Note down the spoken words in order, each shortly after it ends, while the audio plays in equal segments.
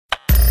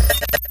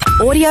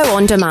Audio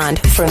on demand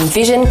from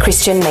Vision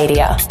Christian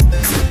Media.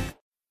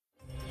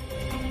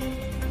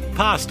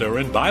 Pastor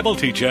and Bible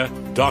teacher,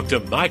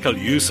 Dr. Michael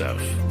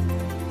Youssef.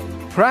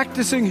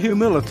 Practicing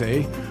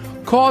humility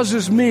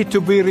causes me to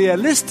be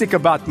realistic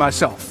about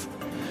myself,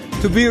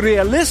 to be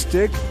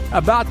realistic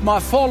about my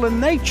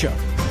fallen nature,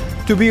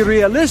 to be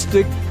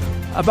realistic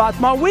about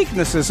my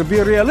weaknesses, to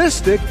be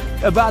realistic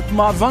about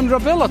my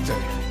vulnerability.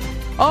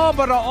 But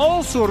I'm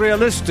also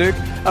realistic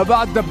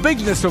about the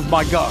bigness of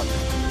my God.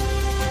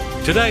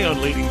 Today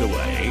on Leading the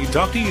Way,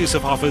 Dr.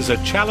 Youssef offers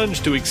a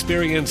challenge to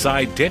experience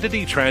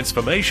identity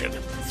transformation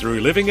through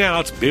living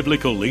out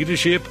biblical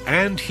leadership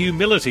and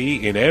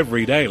humility in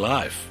everyday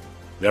life.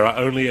 There are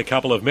only a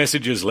couple of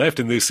messages left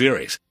in this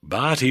series,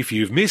 but if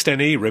you've missed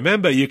any,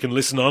 remember you can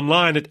listen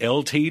online at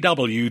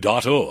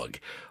ltw.org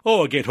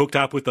or get hooked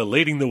up with the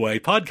Leading the Way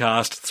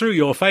podcast through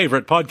your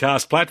favourite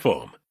podcast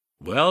platform.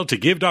 Well, to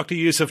give Dr.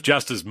 Youssef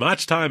just as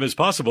much time as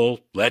possible,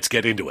 let's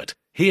get into it.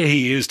 Here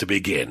he is to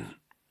begin.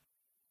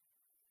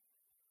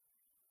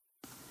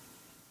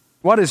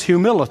 What is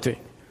humility?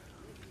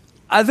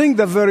 I think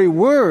the very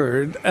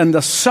word and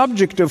the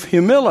subject of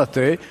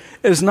humility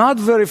is not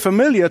very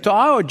familiar to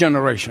our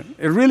generation.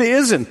 It really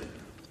isn't.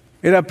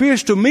 It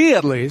appears to me,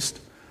 at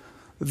least,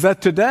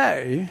 that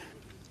today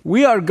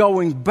we are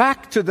going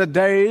back to the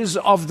days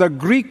of the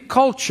Greek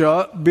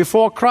culture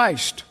before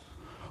Christ,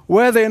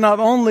 where they not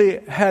only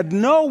had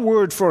no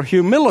word for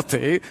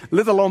humility,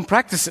 let alone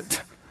practice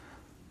it.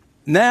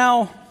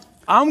 Now,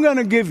 I'm going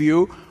to give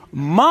you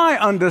my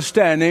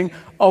understanding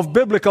of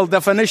biblical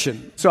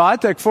definition. So I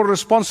take full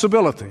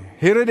responsibility.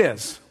 Here it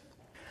is.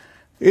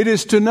 It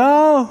is to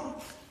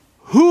know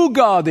who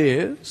God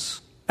is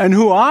and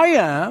who I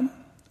am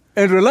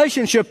in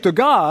relationship to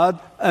God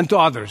and to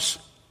others.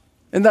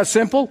 Isn't that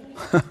simple?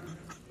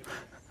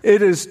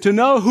 It is to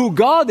know who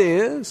God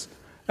is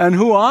and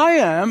who I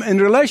am in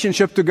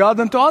relationship to God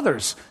and to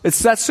others. It's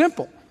that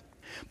simple.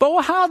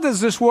 But how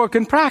does this work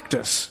in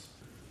practice?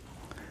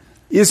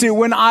 You see,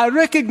 when I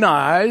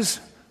recognize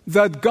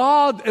that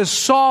God is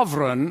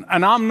sovereign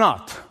and I'm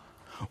not,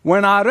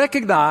 when I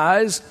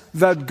recognize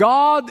that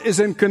God is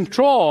in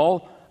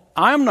control,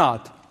 I'm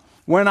not,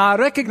 when I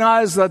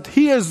recognize that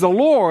He is the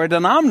Lord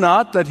and I'm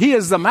not, that He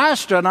is the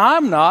Master and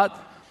I'm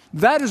not,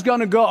 that is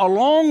going to go a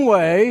long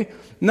way,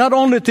 not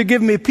only to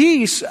give me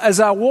peace as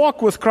I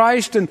walk with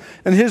Christ and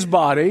His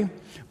body,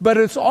 but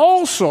it's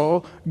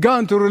also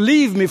going to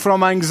relieve me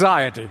from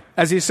anxiety,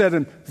 as He said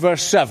in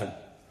verse 7.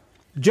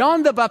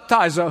 John the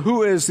Baptizer,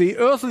 who is the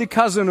earthly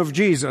cousin of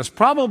Jesus,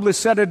 probably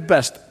said it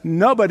best.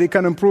 Nobody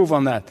can improve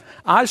on that.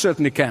 I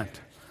certainly can't.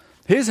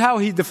 Here's how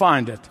he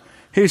defined it.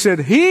 He said,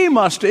 He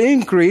must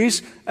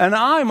increase and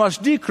I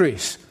must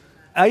decrease.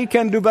 I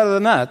can't do better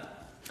than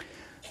that.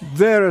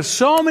 There are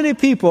so many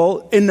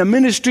people in the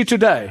ministry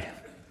today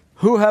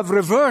who have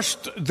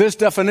reversed this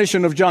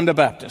definition of John the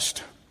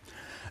Baptist.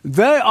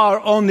 They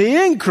are on the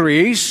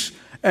increase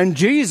and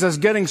Jesus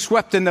getting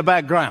swept in the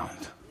background.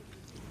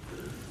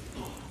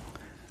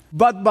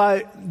 But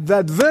by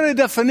that very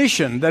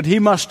definition, that He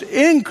must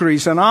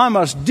increase and I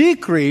must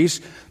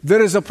decrease,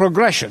 there is a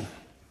progression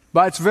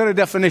by its very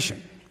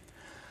definition.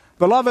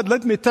 Beloved,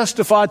 let me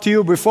testify to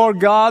you before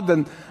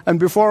God and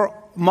before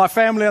my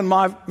family and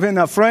my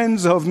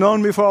friends who have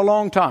known me for a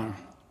long time.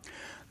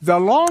 The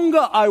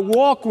longer I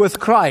walk with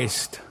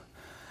Christ,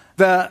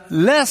 the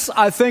less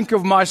I think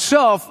of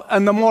myself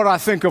and the more I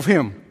think of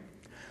Him.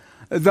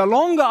 The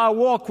longer I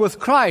walk with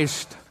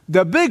Christ,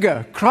 the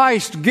bigger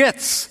Christ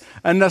gets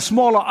and the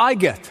smaller I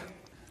get.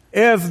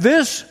 If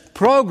this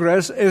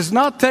progress is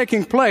not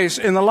taking place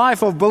in the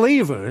life of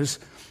believers,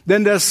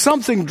 then there's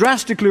something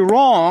drastically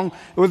wrong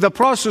with the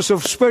process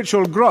of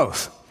spiritual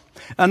growth.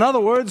 In other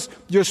words,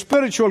 your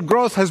spiritual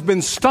growth has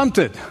been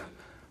stunted.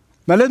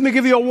 Now let me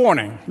give you a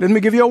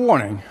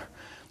warning.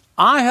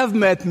 I have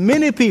met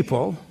many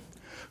people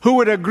who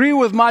would agree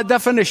with my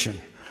definition,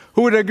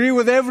 who would agree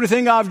with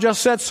everything I've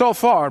just said so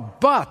far,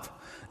 but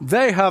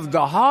they have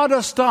the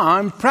hardest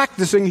time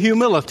practicing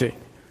humility.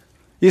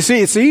 You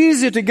see, it's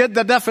easy to get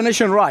the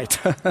definition right,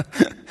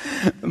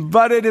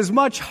 but it is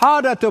much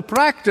harder to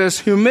practice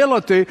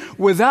humility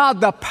without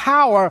the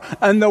power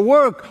and the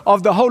work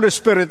of the Holy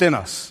Spirit in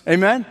us.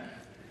 Amen?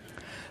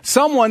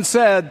 Someone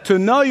said, to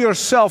know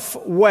yourself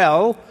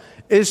well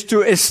is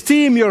to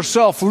esteem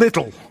yourself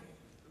little.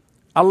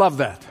 I love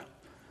that.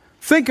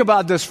 Think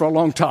about this for a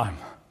long time.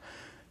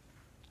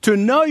 To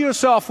know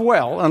yourself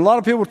well, and a lot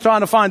of people are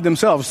trying to find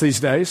themselves these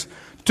days,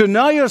 to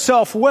know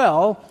yourself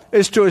well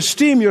is to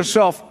esteem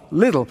yourself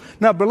little.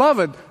 Now,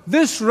 beloved,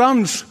 this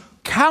runs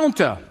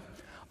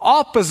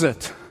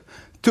opposite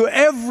to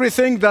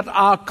everything that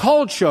our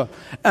culture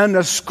and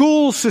the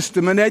school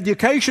system and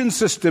education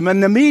system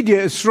and the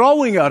media is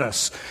throwing at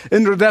us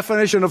in the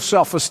definition of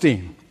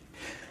self-esteem.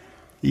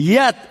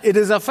 Yet, it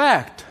is a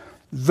fact.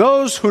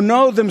 Those who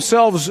know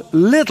themselves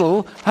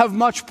little have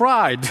much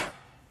pride.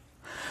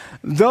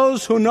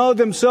 Those who know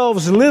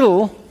themselves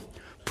little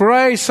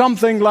pray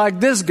something like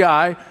this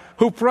guy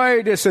who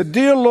prayed. He said,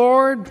 "Dear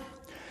Lord,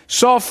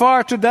 so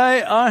far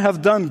today I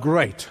have done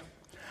great.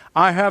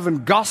 I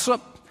haven't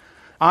gossiped.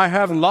 I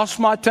haven't lost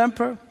my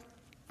temper.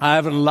 I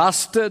haven't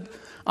lusted.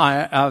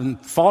 I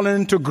haven't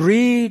fallen into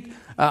greed.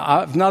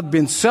 I've not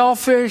been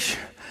selfish.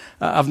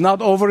 I've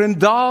not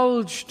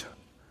overindulged.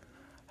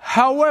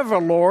 However,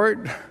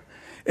 Lord,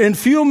 in a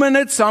few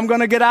minutes, I'm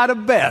going to get out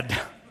of bed.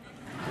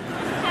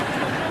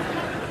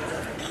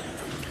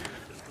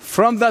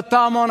 From that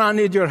time on, I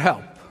need your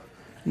help.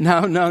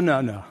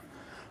 No.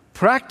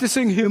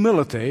 Practicing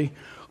humility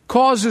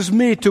causes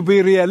me to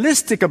be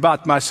realistic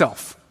about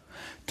myself,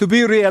 to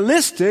be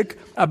realistic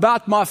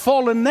about my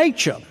fallen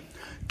nature,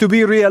 to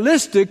be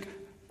realistic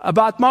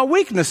about my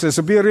weaknesses,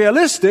 to be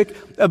realistic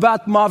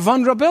about my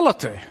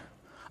vulnerability.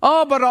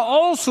 But I'm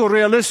also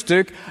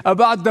realistic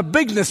about the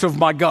bigness of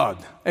my God.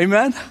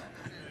 Amen?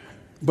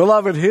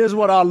 Beloved, here's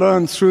what I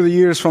learned through the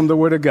years from the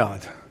Word of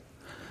God.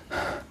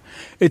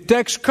 It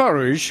takes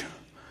courage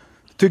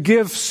to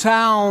give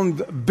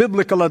sound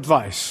biblical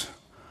advice,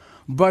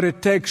 but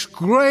it takes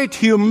great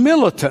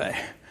humility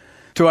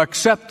to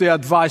accept the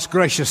advice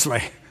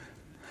graciously.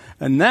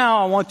 And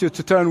now I want you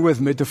to turn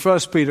with me to 1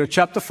 Peter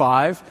chapter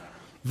 5,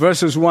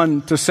 verses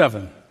 1 to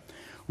 7,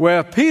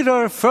 where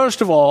Peter,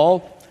 first of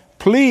all,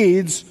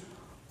 pleads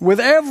with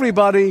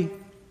everybody,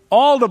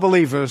 all the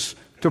believers,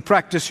 to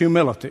practice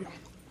humility.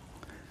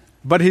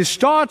 But he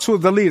starts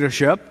with the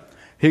leadership.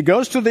 He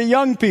goes to the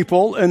young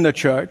people in the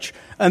church,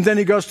 and then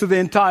he goes to the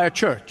entire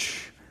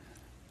church.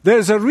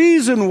 There's a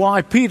reason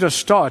why Peter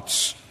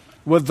starts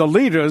with the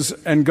leaders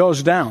and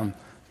goes down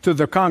to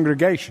the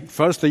congregation.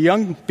 First, the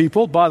young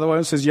people. By the way,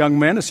 it says young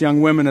men. It's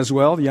young women as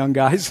well, young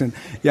guys and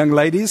young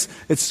ladies.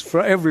 It's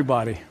for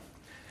everybody.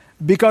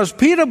 Because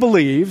Peter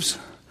believes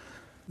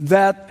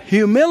that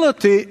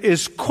humility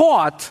is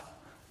caught,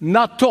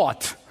 not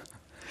taught.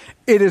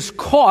 It is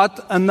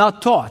caught and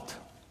not taught.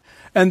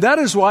 And that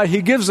is why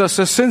he gives us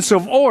a sense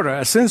of order,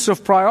 a sense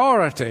of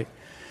priority.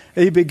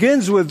 He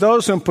begins with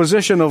those in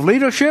position of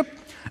leadership,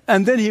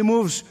 and then he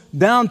moves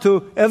down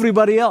to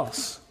everybody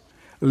else.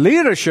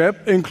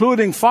 Leadership,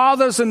 including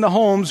fathers in the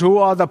homes who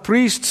are the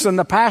priests and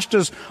the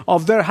pastors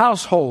of their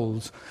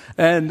households,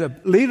 and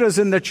leaders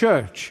in the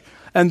church.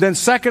 And then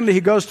secondly,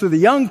 he goes to the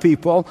young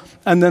people,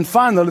 and then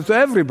finally to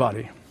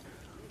everybody.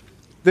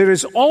 There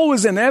is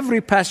always in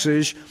every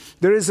passage,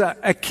 there is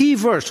a key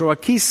verse or a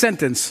key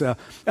sentence, a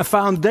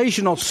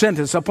foundational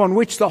sentence upon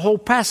which the whole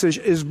passage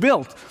is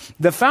built.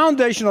 The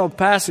foundational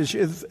passage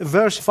is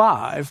verse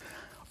 5.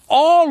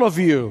 All of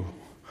you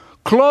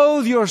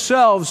clothe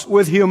yourselves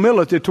with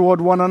humility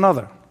toward one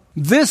another.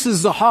 This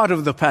is the heart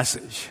of the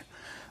passage.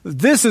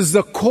 This is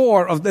the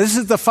core this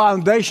is the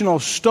foundational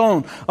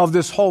stone of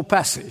this whole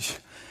passage.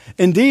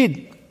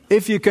 Indeed,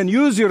 if you can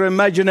use your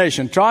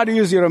imagination, try to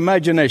use your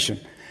imagination,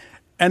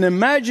 and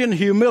imagine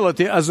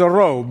humility as a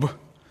robe.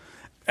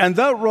 And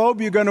that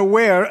robe you're going to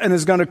wear and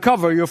is going to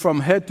cover you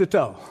from head to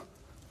toe.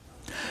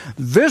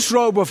 This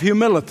robe of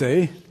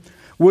humility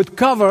would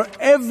cover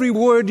every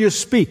word you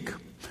speak.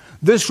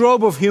 This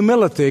robe of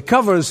humility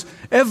covers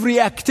every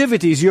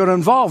activities you're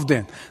involved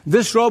in.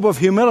 This robe of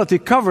humility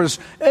covers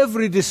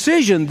every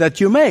decision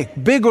that you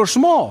make, big or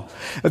small.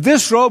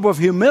 This robe of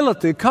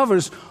humility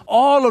covers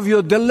all of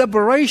your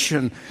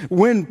deliberation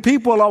when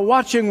people are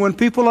watching, when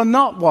people are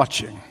not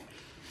watching.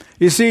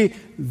 You see,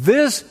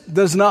 this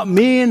does not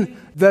mean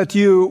that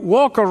you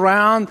walk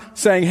around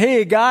saying,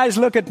 hey guys,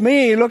 look at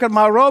me, look at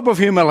my robe of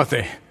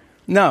humility.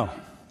 No.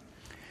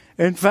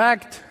 In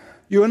fact,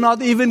 you are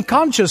not even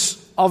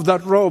conscious of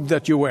that robe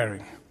that you're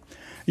wearing.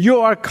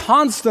 You are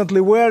constantly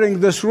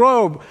wearing this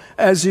robe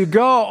as you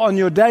go on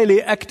your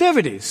daily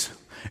activities.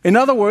 In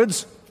other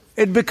words,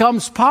 it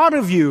becomes part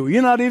of you.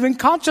 You're not even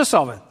conscious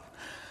of it.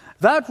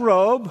 That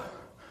robe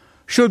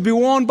should be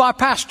worn by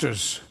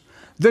pastors.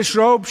 This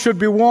robe should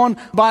be worn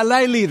by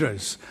lay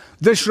leaders.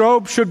 This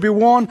robe should be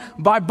worn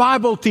by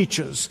Bible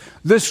teachers.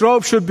 This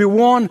robe should be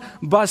worn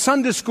by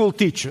Sunday school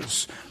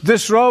teachers.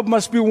 This robe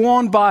must be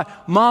worn by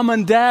mom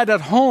and dad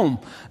at home.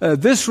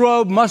 This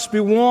robe must be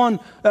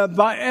worn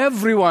by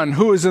everyone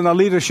who is in a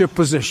leadership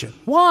position.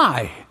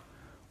 Why?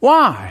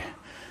 Why?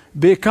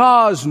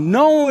 Because,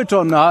 know it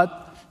or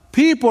not,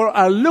 people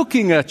are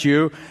looking at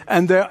you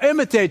and they're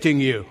imitating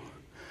you.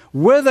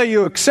 Whether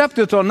you accept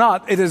it or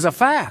not, it is a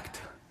fact.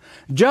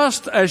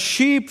 Just as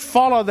sheep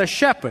follow the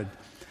shepherd,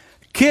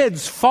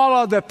 kids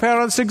follow their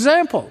parents'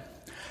 example.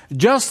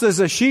 Just as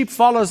a sheep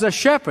follows a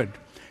shepherd,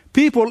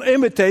 people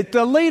imitate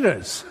their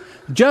leaders.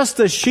 Just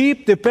as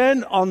sheep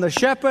depend on the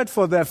shepherd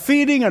for their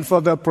feeding and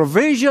for their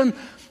provision,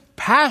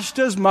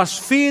 pastors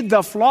must feed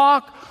the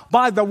flock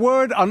by the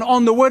word and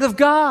on the word of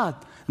God.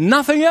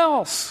 Nothing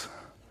else.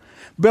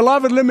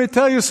 Beloved, let me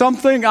tell you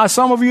something.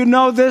 Some of you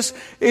know this.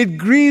 It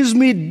grieves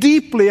me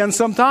deeply, and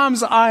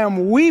sometimes I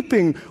am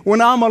weeping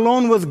when I'm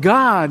alone with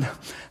God,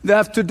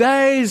 that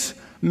today's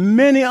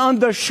many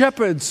under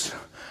shepherds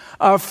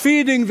are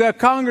feeding their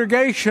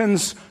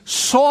congregations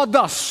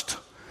sawdust.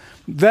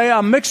 They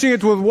are mixing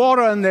it with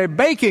water and they're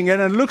baking it,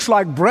 and it looks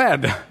like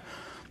bread.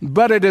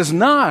 But it is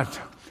not.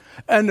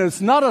 And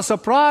it's not a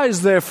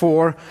surprise,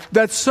 therefore,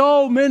 that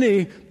so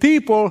many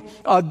people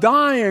are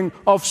dying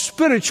of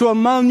spiritual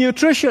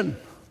malnutrition.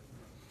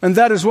 And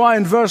that is why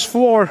in verse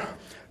 4,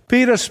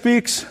 Peter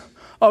speaks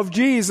of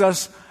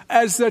Jesus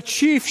as the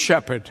chief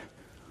shepherd.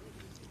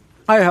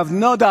 I have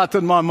no doubt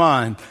in my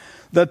mind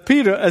that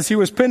Peter, as he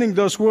was penning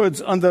those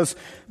words under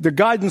the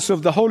guidance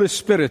of the Holy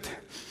Spirit,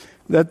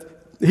 that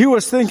he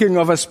was thinking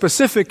of a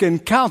specific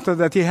encounter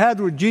that he had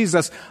with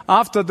Jesus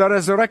after the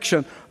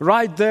resurrection,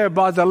 right there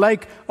by the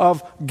lake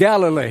of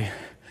Galilee.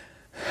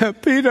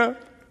 Peter,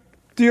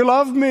 do you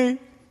love me?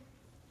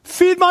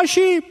 Feed my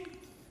sheep.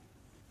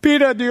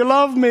 Peter, do you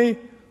love me?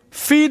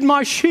 Feed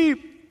my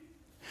sheep.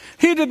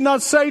 He did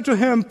not say to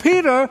him,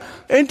 Peter,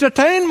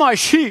 entertain my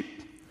sheep.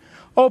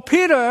 Oh,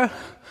 Peter,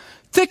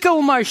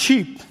 tickle my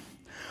sheep.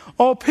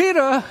 Oh,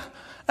 Peter,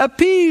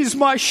 appease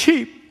my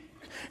sheep.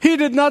 He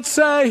did not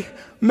say,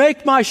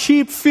 make my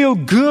sheep feel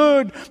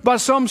good by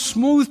some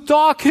smooth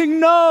talking.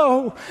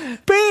 No.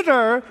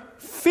 Peter,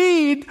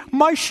 feed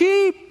my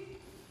sheep.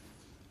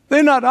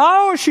 They're not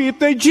our sheep,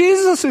 they're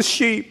Jesus'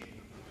 sheep.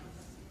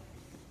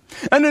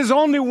 And there's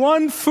only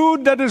one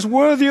food that is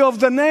worthy of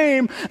the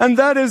name, and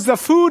that is the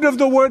food of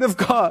the Word of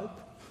God.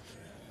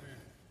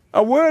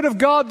 A Word of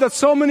God that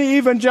so many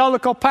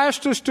evangelical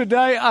pastors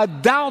today are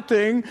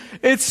doubting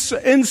its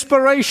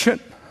inspiration.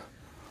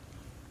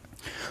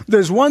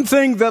 There's one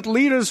thing that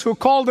leaders who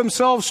call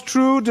themselves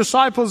true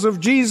disciples of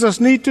Jesus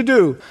need to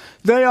do.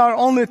 They are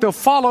only to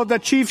follow the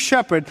chief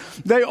shepherd.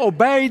 They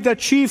obey the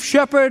chief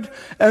shepherd,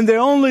 and they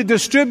only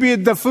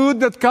distribute the food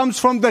that comes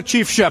from the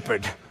chief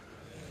shepherd.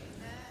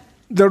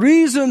 The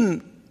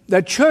reason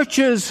that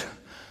churches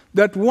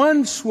that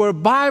once were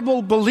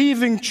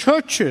Bible-believing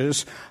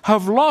churches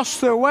have lost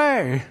their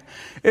way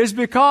is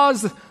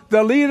because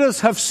the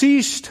leaders have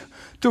ceased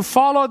to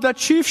follow the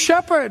chief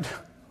shepherd.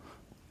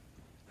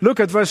 Look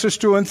at verses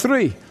 2 and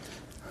 3.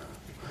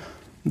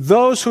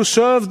 Those who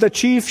serve the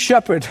chief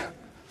shepherd,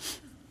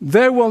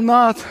 they will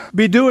not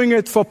be doing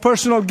it for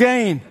personal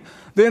gain.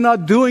 They're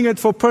not doing it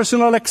for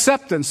personal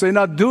acceptance. They're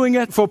not doing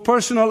it for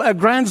personal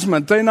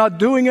aggrandizement. They're not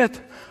doing it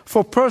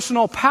for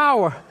personal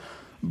power.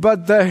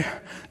 But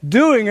they're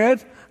doing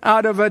it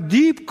out of a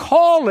deep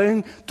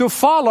calling to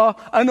follow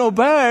and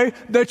obey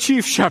the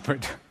chief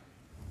shepherd.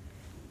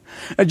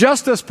 And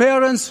just as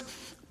parents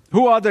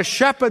who are the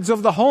shepherds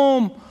of the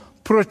home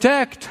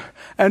protect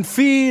and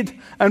feed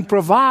and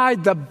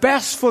provide the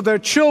best for their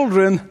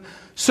children,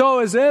 so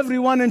is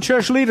everyone in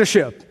church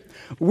leadership.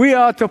 We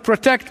are to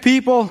protect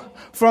people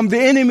from the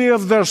enemy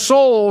of their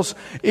souls,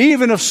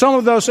 even if some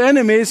of those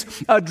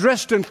enemies are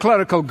dressed in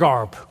clerical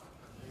garb.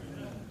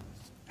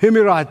 Hear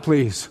me right,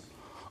 please.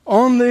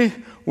 Only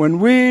when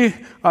we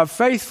are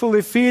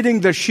faithfully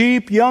feeding the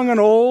sheep, young and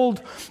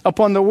old,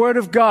 upon the Word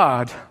of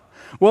God,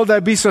 will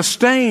they be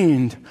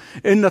sustained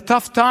in the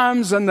tough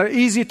times and the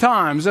easy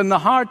times, and the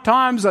hard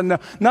times and the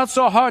not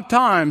so hard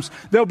times.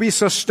 They'll be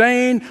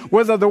sustained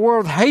whether the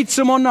world hates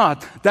them or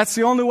not. That's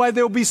the only way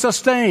they'll be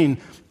sustained.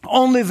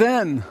 Only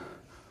then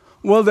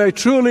will they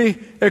truly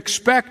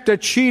expect the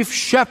chief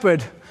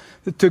shepherd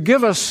to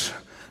give us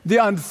the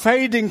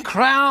unfading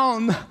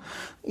crown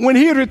when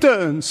He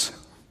returns.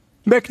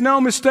 Make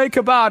no mistake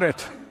about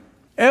it.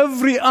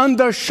 Every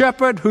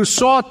under-shepherd who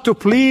sought to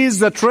please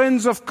the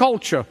trends of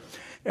culture,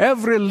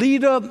 every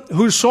leader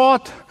who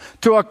sought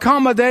to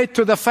accommodate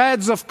to the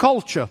fads of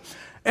culture,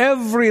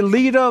 every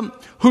leader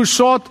who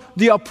sought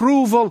the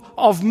approval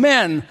of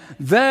men,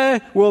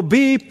 they will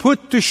be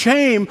put to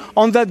shame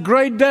on that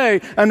great day.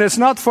 And it's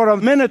not for a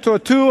minute or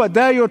two, a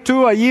day or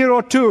two, a year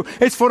or two.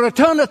 It's for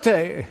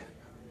eternity.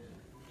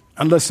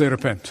 Unless they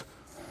repent.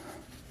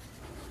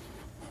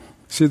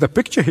 See, the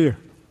picture here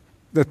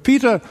that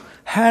Peter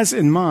has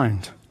in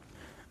mind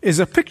is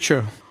a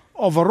picture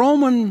of a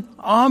Roman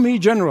army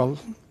general.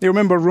 You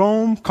remember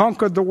Rome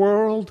conquered the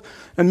world,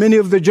 and many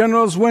of the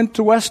generals went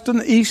to west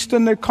and east,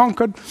 and they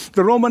conquered.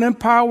 The Roman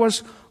Empire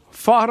was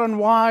far and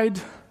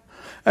wide.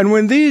 And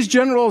when these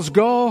generals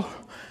go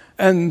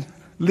and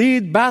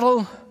lead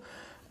battle,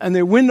 and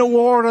they win the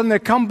war, and they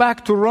come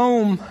back to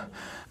Rome,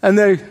 and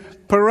they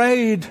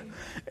parade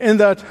in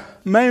that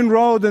main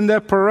road in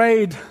their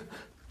parade,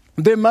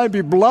 they may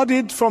be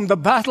bloodied from the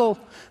battle.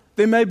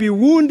 They may be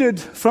wounded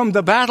from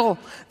the battle.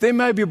 They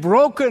may be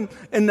broken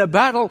in the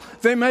battle.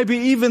 They may be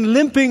even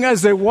limping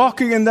as they're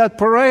walking in that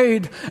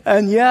parade.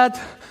 And yet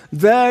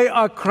they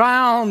are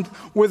crowned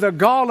with a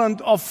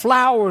garland of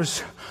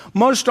flowers.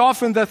 Most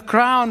often that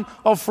crown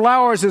of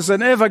flowers is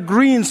an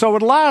evergreen, so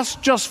it lasts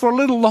just for a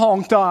little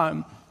long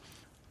time.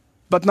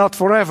 But not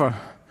forever.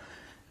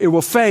 It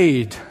will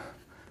fade.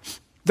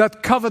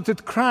 That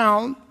coveted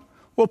crown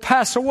will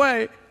pass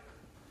away.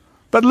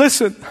 But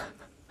listen,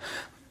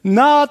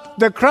 not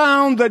the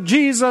crown that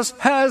Jesus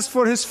has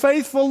for His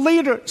faithful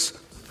leaders.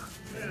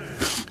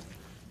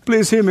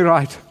 Please hear me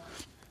right.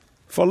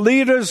 For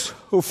leaders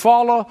who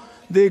follow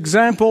the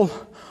example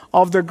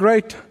of the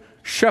great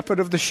shepherd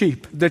of the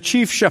sheep, the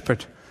chief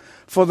shepherd.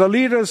 For the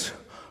leaders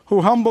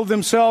who humble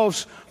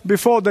themselves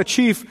before the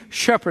chief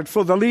shepherd.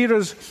 For the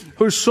leaders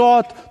who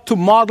sought to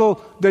model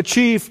the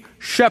chief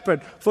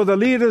shepherd. For the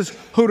leaders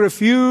who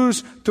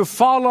refuse to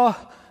follow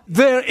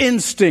their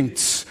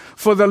instincts.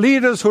 for the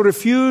leaders who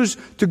refuse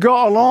to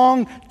go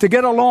along to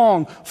get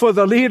along, for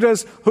the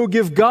leaders who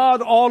give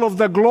God all of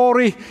the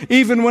glory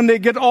even when they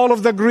get all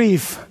of the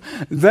grief.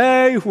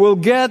 They will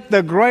get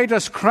the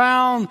greatest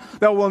crown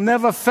that will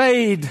never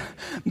fade.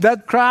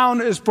 That crown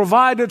is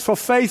provided for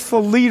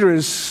faithful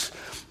leaders.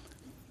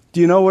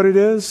 Do you know what it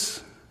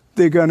is?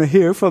 They're going to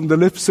hear from the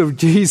lips of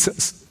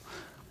Jesus,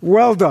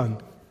 "Well done,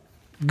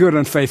 good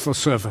and faithful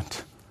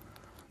servant."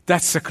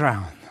 That's the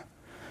crown.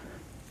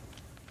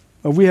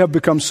 We have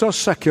become so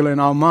secular in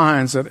our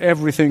minds that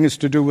everything is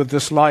to do with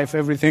this life.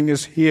 Everything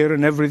is here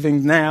and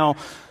everything now.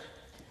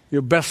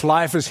 Your best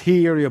life is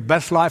here. Your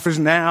best life is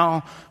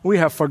now. We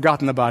have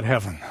forgotten about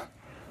heaven.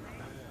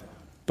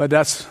 But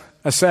that's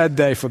a sad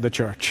day for the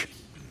church.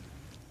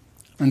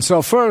 And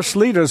so first,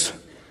 leaders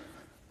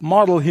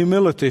model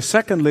humility.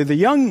 Secondly, the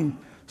young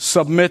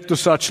submit to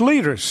such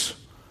leaders.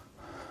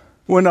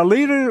 When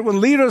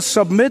leaders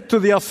submit to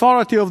the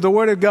authority of the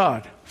Word of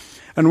God,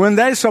 and when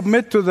they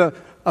submit to the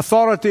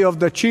authority of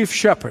the chief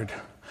shepherd,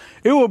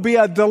 it will be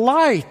a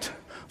delight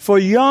for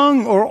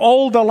young or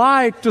old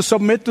alike to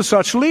submit to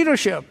such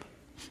leadership.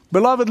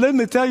 Beloved, let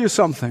me tell you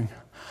something.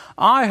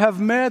 I have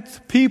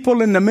met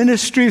people in the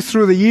ministry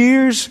through the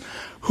years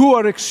who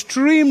are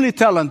extremely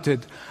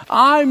talented.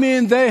 I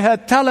mean, they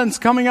had talents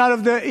coming out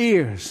of their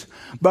ears.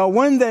 But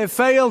when they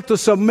fail to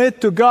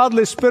submit to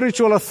godly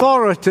spiritual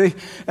authority,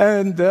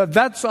 and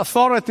that's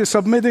authority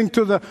submitting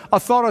to the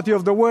authority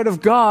of the Word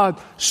of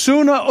God,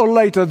 sooner or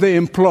later they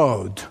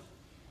implode.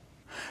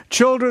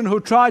 Children who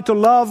try to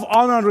love,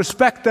 honor, and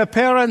respect their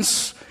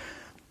parents,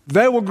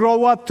 they will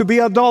grow up to be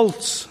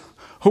adults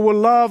who will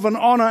love and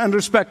honor and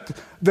respect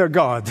their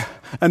God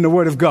and the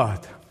Word of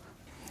God.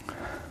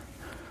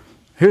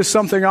 Here's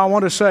something I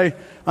want to say,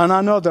 and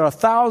I know there are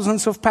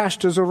thousands of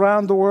pastors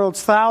around the world,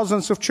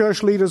 thousands of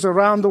church leaders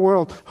around the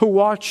world who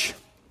watch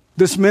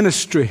this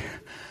ministry.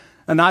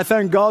 And I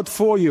thank God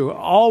for you.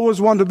 I always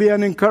want to be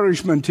an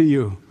encouragement to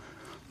you.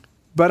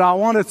 But I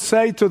want to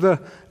say to the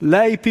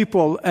lay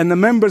people and the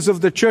members of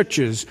the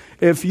churches,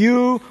 if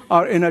you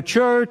are in a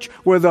church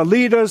where the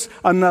leaders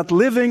are not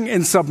living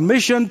in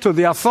submission to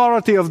the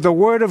authority of the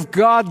Word of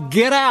God,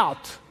 get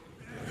out.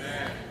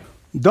 Amen.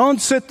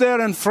 Don't sit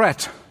there and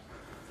fret.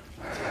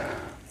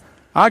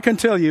 I can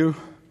tell you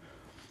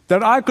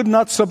that I could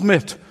not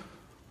submit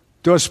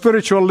to a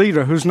spiritual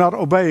leader who's not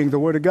obeying the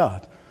Word of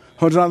God,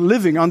 who's not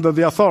living under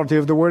the authority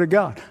of the Word of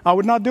God. I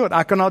would not do it.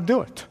 I cannot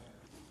do it.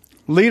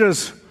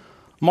 Leaders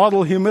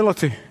model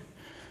humility.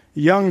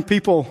 Young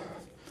people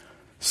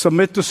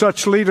submit to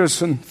such leaders.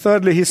 And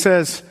thirdly, he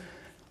says,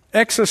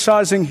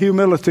 exercising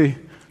humility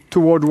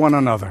toward one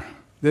another.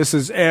 This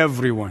is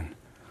everyone.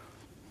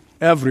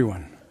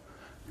 Everyone.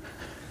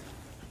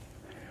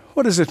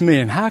 What does it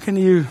mean? How can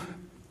you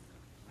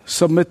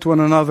submit to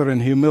one another in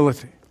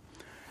humility?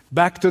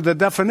 Back to the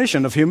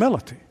definition of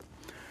humility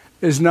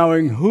is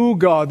knowing who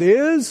God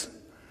is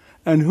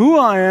and who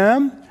I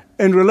am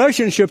in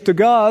relationship to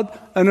God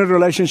and in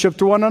relationship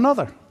to one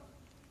another.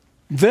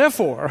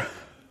 Therefore,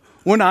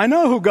 when I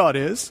know who God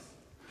is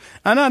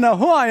and I know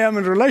who I am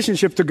in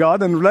relationship to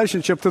God and in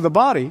relationship to the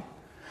body,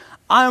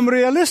 I am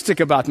realistic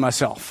about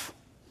myself.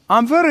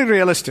 I'm very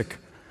realistic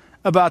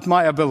about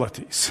my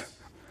abilities.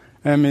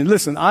 I mean,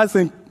 listen, I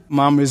think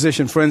my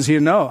musician friends here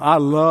know I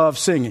love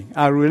singing.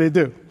 I really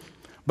do.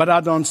 But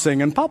I don't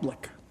sing in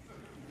public.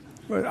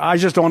 I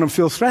just don't want to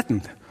feel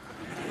threatened.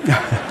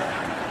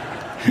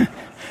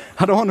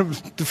 I don't want them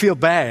to feel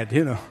bad,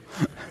 you know.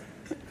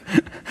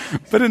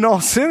 But in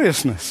all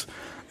seriousness,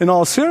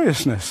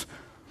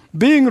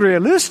 being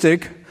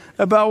realistic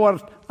about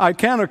what I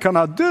can or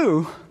cannot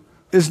do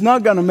is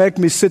not going to make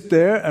me sit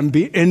there and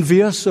be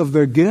envious of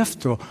their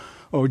gift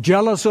or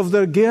jealous of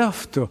their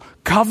gift or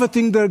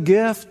coveting their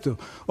gift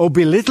or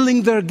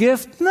belittling their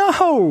gift.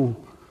 No.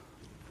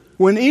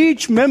 When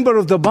each member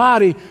of the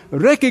body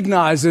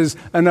recognizes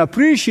and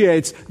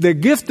appreciates the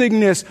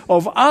giftingness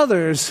of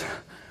others,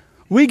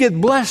 we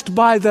get blessed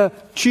by the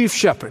chief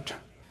shepherd.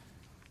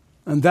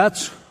 And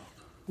that's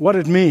what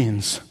it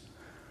means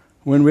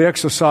when we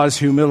exercise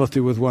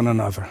humility with one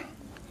another.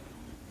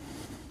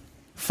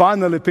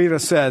 Finally, Peter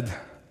said,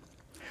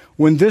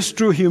 when this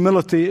true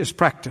humility is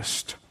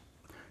practiced,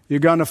 you're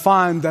going to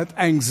find that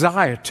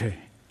anxiety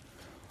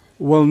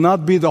will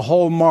not be the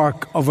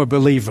hallmark of a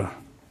believer.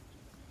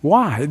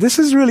 Why? This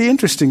is really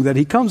interesting that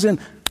he comes in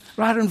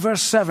right in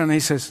verse 7. He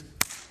says,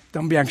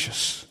 don't be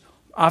anxious.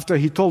 After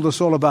he told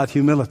us all about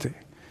humility.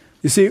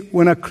 You see,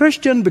 when a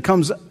Christian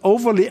becomes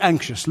overly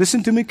anxious,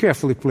 listen to me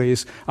carefully,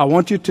 please. I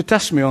want you to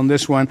test me on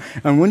this one.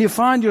 And when you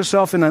find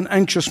yourself in an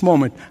anxious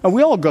moment, and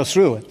we all go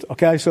through it,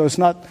 okay? So it's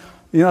not,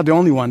 you're not the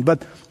only one.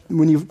 But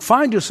when you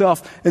find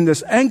yourself in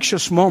this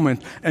anxious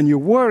moment and you're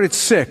worried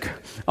sick,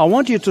 I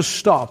want you to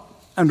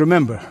stop and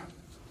remember,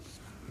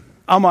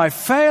 am I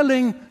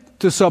failing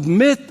to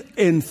submit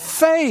in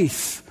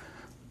faith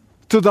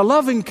to the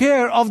loving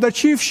care of the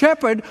chief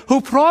shepherd who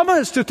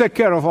promised to take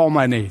care of all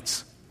my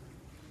needs?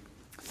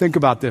 Think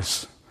about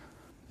this.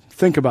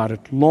 Think about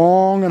it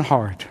long and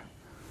hard.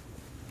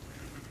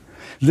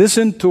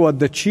 Listen to what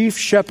the chief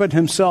shepherd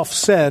himself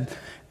said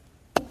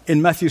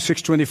in Matthew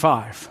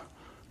 6:25.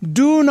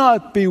 Do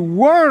not be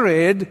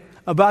worried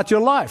about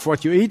your life,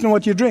 what you eat and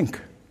what you drink.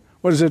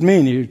 What does it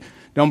mean? You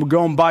don't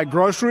go and buy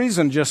groceries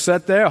and just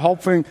sit there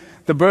hoping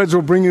the birds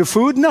will bring you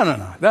food?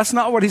 No. That's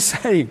not what he's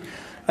saying.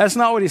 That's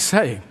not what he's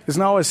saying. It's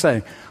not what he's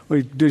saying.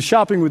 We do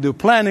shopping, we do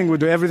planning, we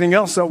do everything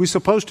else that we're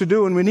supposed to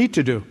do and we need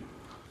to do.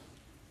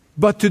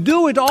 But to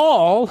do it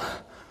all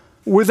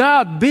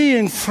without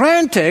being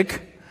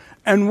frantic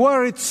and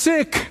worried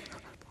sick.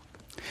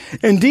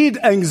 Indeed,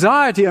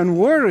 anxiety and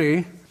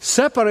worry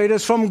separate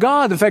us from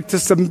God. In fact,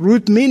 it's the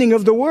root meaning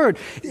of the word.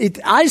 It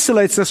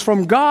isolates us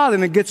from God,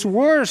 and it gets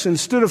worse.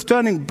 Instead of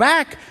turning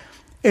back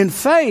in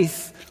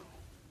faith,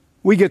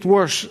 we get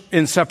worse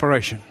in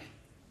separation.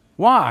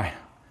 Why?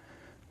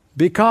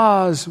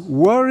 Because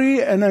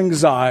worry and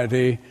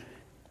anxiety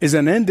is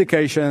an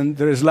indication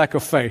there is lack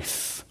of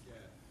faith.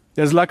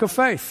 There's lack of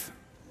faith.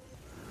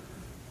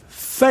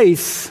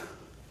 Faith,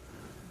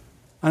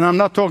 and I'm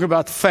not talking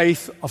about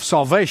faith of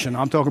salvation.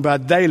 I'm talking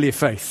about daily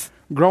faith,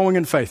 growing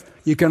in faith.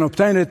 You can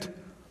obtain it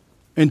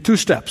in 2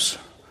 steps.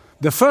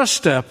 The first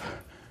step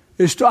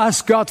is to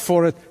ask God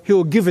for it.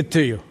 He'll give it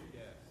to you.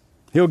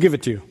 He'll give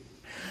it to you.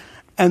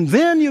 And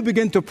then you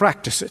begin to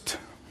practice it.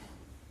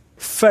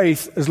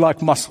 Faith is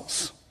like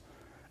muscles.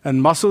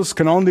 And muscles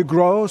can only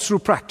grow through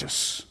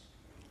practice.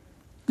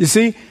 You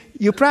see,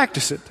 you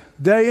practice it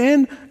day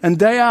in and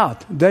day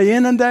out, day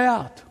in and day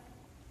out.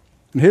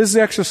 And here's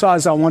the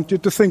exercise I want you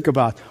to think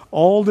about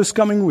all this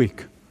coming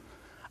week.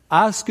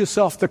 Ask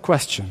yourself the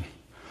question,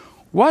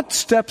 what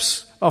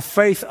steps of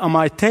faith am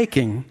I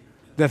taking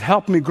that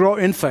help me grow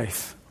in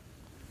faith?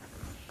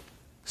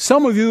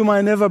 Some of you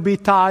might never be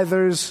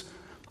tithers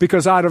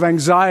because out of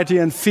anxiety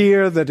and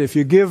fear that if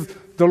you give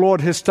the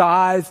Lord His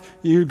tithe,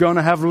 you're going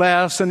to have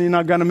less and you're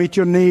not going to meet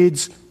your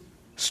needs.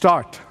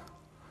 Start.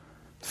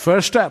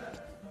 First step,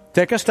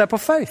 take a step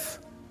of faith.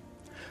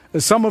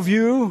 Some of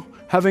you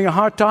having a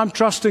hard time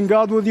trusting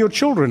God with your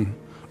children,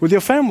 with your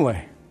family.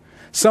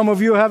 Some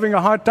of you having a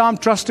hard time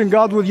trusting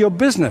God with your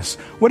business.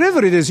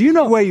 Whatever it is, you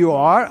know where you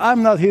are.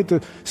 I'm not here to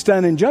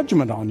stand in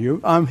judgment on you.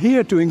 I'm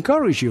here to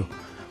encourage you.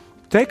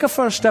 Take a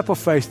first step of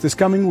faith this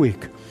coming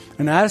week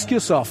and ask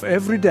yourself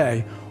every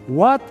day,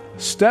 what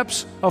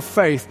steps of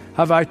faith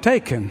have I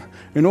taken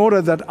in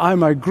order that I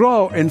might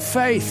grow in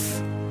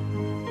faith?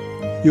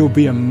 You'll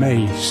be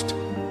amazed.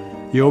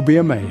 You'll be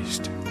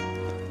amazed.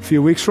 A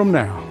few weeks from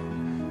now,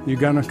 you're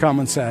going to come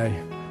and say,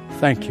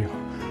 thank you.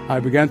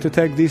 I began to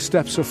take these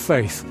steps of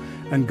faith,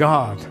 and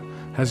God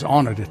has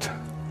honored it.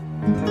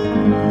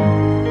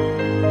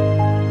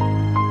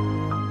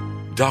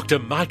 Dr.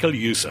 Michael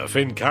Youssef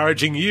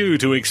encouraging you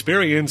to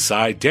experience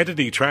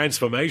identity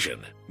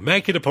transformation.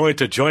 Make it a point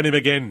to join him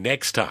again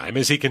next time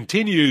as he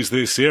continues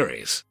this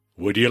series.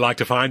 Would you like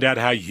to find out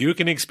how you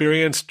can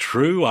experience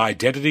true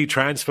identity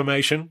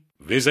transformation?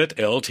 Visit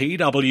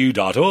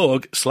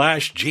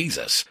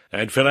ltw.org/Jesus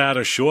and fill out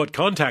a short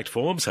contact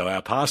form so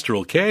our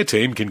pastoral care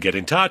team can get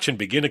in touch and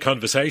begin a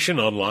conversation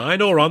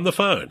online or on the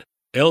phone.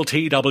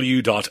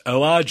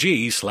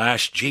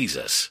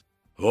 ltw.org/Jesus.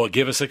 Or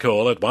give us a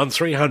call at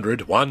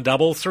 1300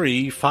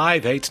 133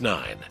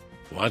 589.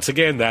 Once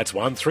again, that's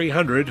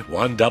 1300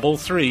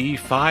 133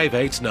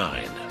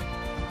 589.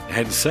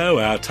 And so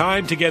our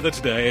time together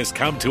today has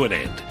come to an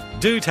end.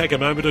 Do take a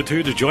moment or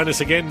two to join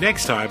us again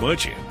next time,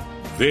 won't you?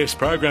 This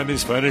program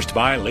is furnished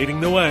by Leading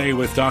the Way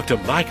with Dr.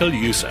 Michael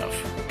Youssef.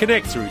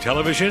 Connect through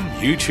television,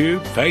 YouTube,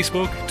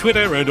 Facebook,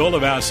 Twitter, and all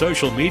of our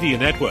social media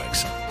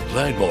networks.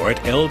 Learn more at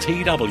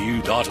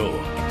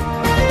ltw.org.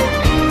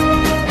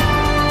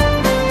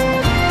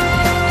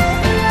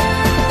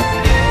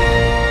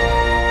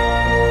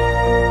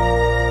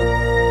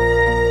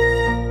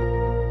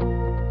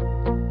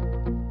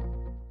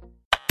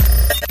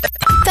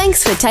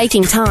 Thanks for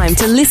taking time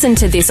to listen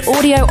to this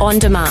audio on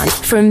demand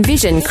from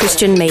Vision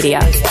Christian Media.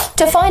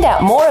 To find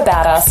out more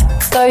about us,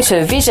 go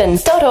to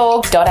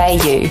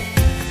vision.org.au.